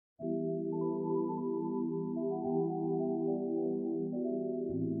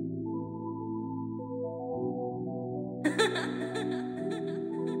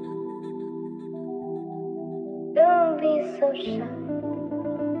One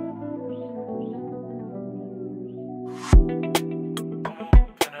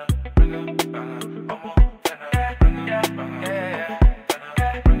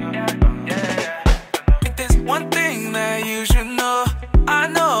thing that you should know, I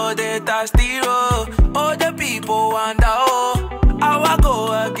know that that's the road. All the people wonder, how I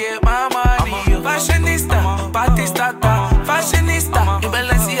go and get my money. Fashionista, Batistata, Fashionista, in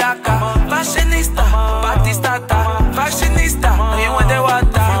Balenciaga, Fashionista, Batistata, Fashionista, you want the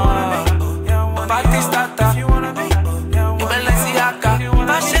water. Batistata, in Balenciaga,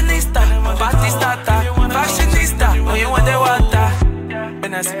 Fashionista, Batistata, Fashionista, you want the water.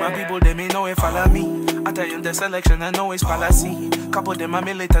 When I see my people, they may know and follow me. I tell you the selection, I know it's policy. Couple them are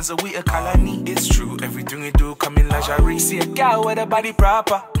militants, so we a colony. It's true, everything we do come in lingerie. See a girl with a body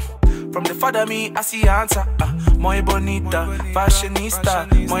proper. From the father me, I see answer. Muy bonita, fashionista,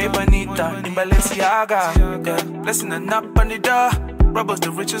 muy bonita, in Balenciaga. Yeah. Blessing and knock on the door. Robbers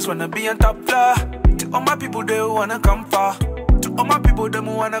the richest wanna be on top floor. To all my people, they wanna come far. To all my people, they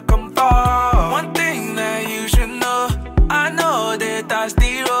wanna come far. One thing that you should know, I know that that's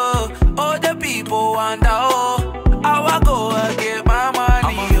the road. All the people wonder, how I go and get my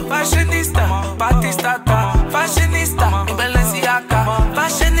money. Fashionista, Batistata, Fashionista, in Balenciaga,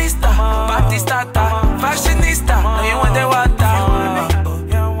 Fashionista, Batistata, Fashionista, you want the water.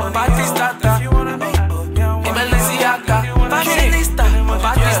 Batistata, in Balenciaga, Fashionista,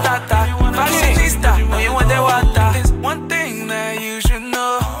 Batistata, Fashionista, you want the water. There's one thing that you should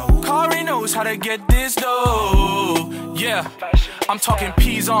know, Kari knows how to get this dough. Yeah, I'm talking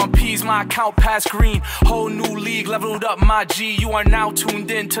P's on P's, my account past green. Whole new league, leveled up my G. You are now tuned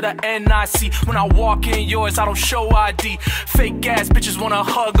in to the NIC. When I walk in yours, I don't show ID. Fake ass bitches wanna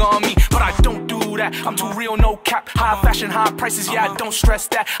hug on me, but I don't do that. I'm too real, no cap. High fashion, high prices, yeah, I don't stress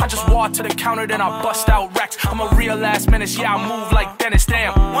that. I just walk to the counter, then I bust out racks. I'm a real ass menace, yeah, I move like Dennis,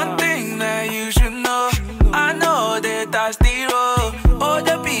 damn.